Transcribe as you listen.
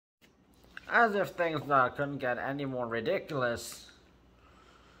As if things couldn't get any more ridiculous,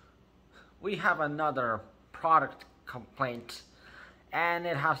 we have another product complaint, and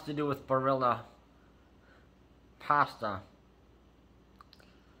it has to do with Barilla pasta.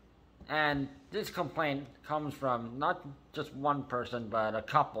 And this complaint comes from not just one person, but a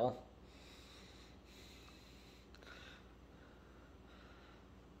couple.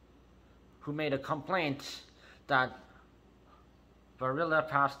 Who made a complaint that Barilla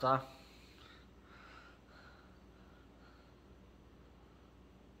pasta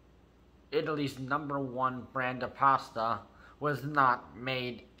Italy's #1 brand of pasta was not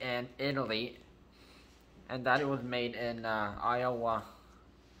made in Italy, and that it was made in Iowa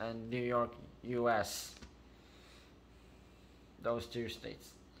and New York, US. Those two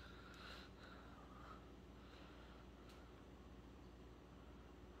states.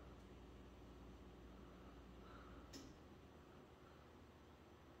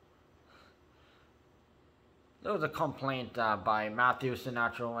 There was a complaint by Matthew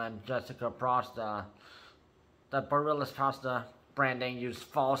Sinatro and Jessica Prost that Barilla's pasta branding used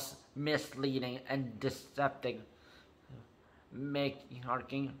false, misleading, and deceptive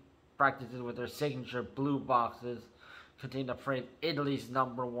marketing practices with their signature blue boxes containing the phrase Italy's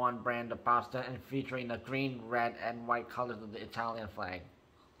 #1 brand of pasta and featuring the green, red, and white colors of the Italian flag.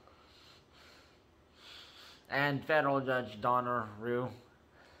 And federal judge Donna Rue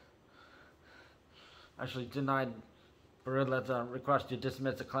actually denied Barilla's request to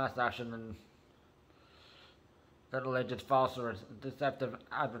dismiss the class action and that alleged false or deceptive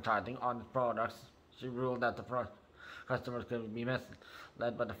advertising on its products. She ruled that the customers could be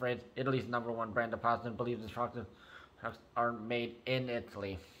misled by the phrase Italy's #1 brand of pasta and believes its products are made in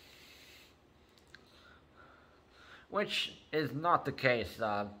Italy, which is not the case.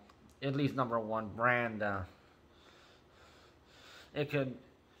 Italy's #1 brand, it could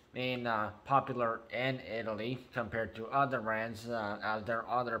mean popular in Italy compared to other brands, as there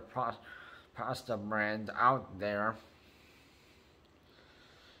are other pasta brands out there,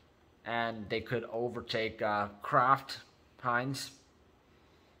 and they could overtake Kraft, Heinz,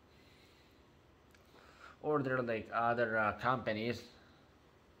 or they're like other companies.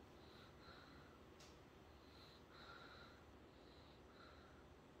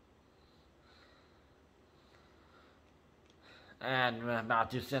 And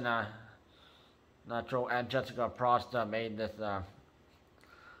Matthew Sinatro and Jessica Prost made this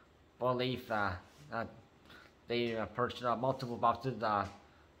belief that they purchased multiple boxes of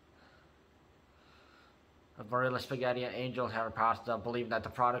Barilla spaghetti and angel hair pasta, believing that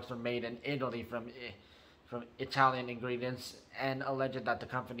the products were made in Italy from Italian ingredients, and alleged that the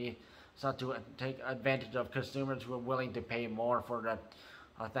company sought to take advantage of consumers who were willing to pay more for the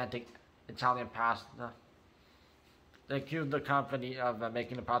authentic Italian pasta. They accused the company of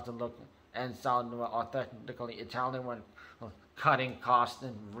making the pasta look and sound authentically Italian when cutting costs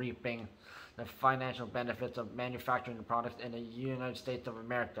and reaping the financial benefits of manufacturing the products in the United States of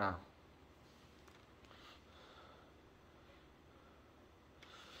America.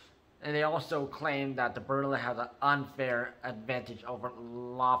 And they also claim that the Barilla has an unfair advantage over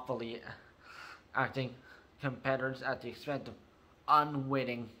lawfully acting competitors at the expense of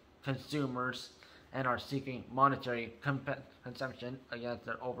unwitting consumers, and are seeking monetary consumption against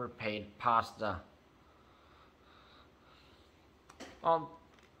their overpaid pasta.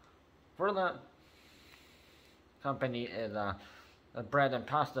 Barilla company is a bread and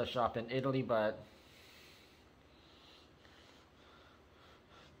pasta shop in Italy, but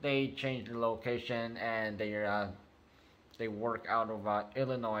they changed the location, and they work out of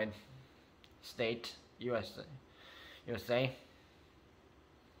Illinois State, USA.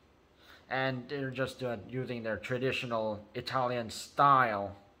 And they're just using their traditional Italian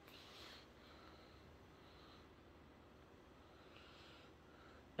style.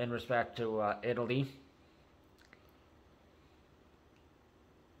 In respect to Italy.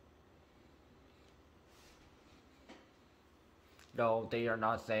 No, they are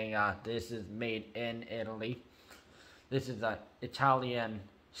not saying this is made in Italy. This is an Italian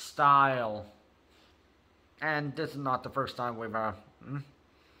style. And this is not the first time we've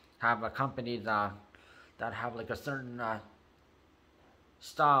have a company that have like a certain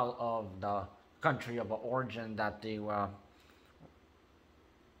style of the country of origin that they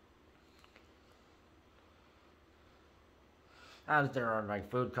as there are like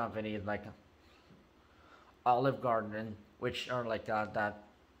food companies like Olive Garden, which are like that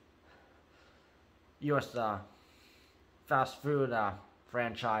US fast food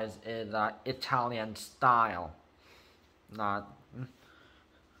franchise is Italian style, not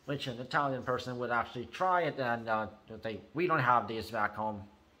which an Italian person would actually try it and say, we don't have these back home.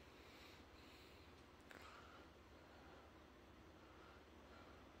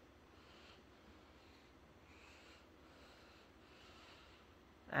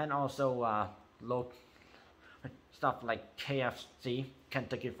 And also low stuff like KFC,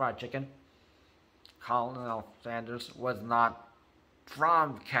 Kentucky Fried Chicken. Colonel Sanders was not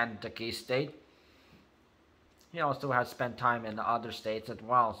from Kentucky State. He also has spent time in other states as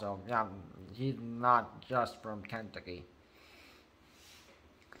well, so yeah, he's not just from Kentucky.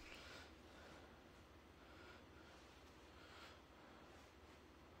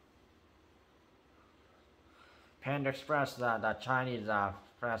 Panda Express, the Chinese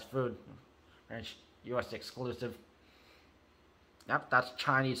fast food, U.S. exclusive. Yep, that's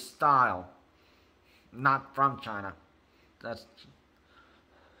Chinese style, not from China. That's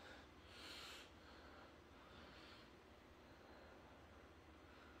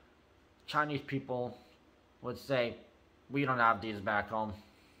Chinese people would say, we don't have these back home.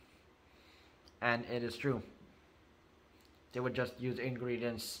 And it is true. They would just use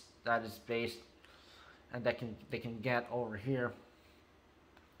ingredients that is based and that they can get over here,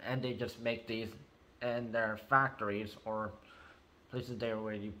 and they just make these in their factories or places there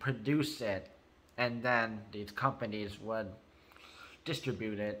where you produce it, and then these companies would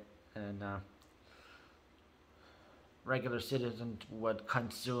distribute it, and regular citizens would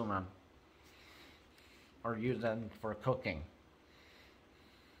consume them or use them for cooking.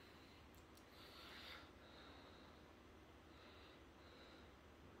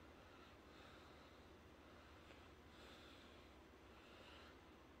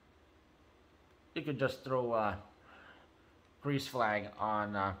 You could just throw a Greece flag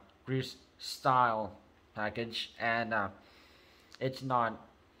on a Greece style package, and it's not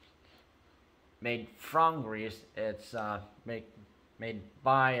made from Greece, it's made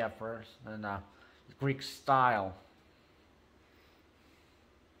by a person, Greek style.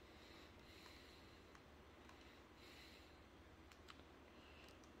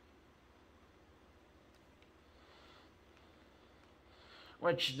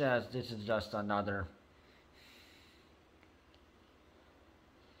 Which this is just another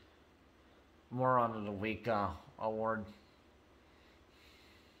Moron of the Week award.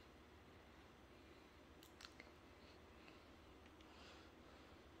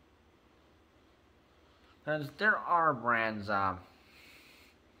 Because there are brands that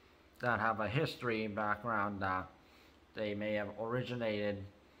have a history background. They may have originated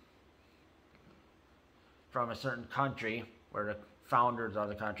from a certain country where the founders of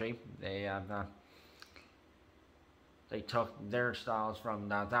the country, they took their styles from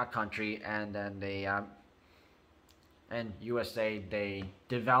that country, and then they in USA they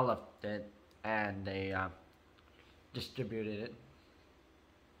developed it and they distributed it.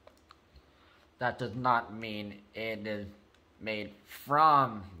 That does not mean it is made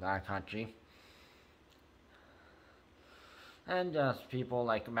from that country. And just people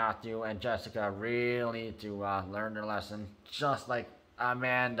like Matthew and Jessica really need to learn their lesson, just like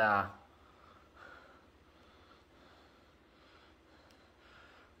Amanda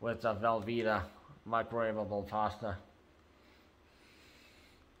with a Velveeta microwavable pasta.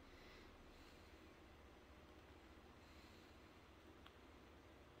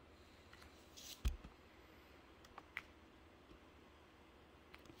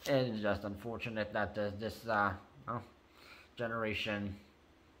 It's just unfortunate that this generation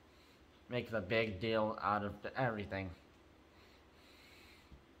makes a big deal out of everything.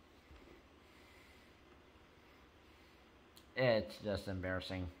 It's just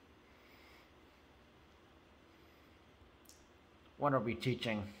embarrassing. What are we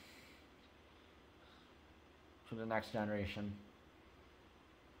teaching to the next generation?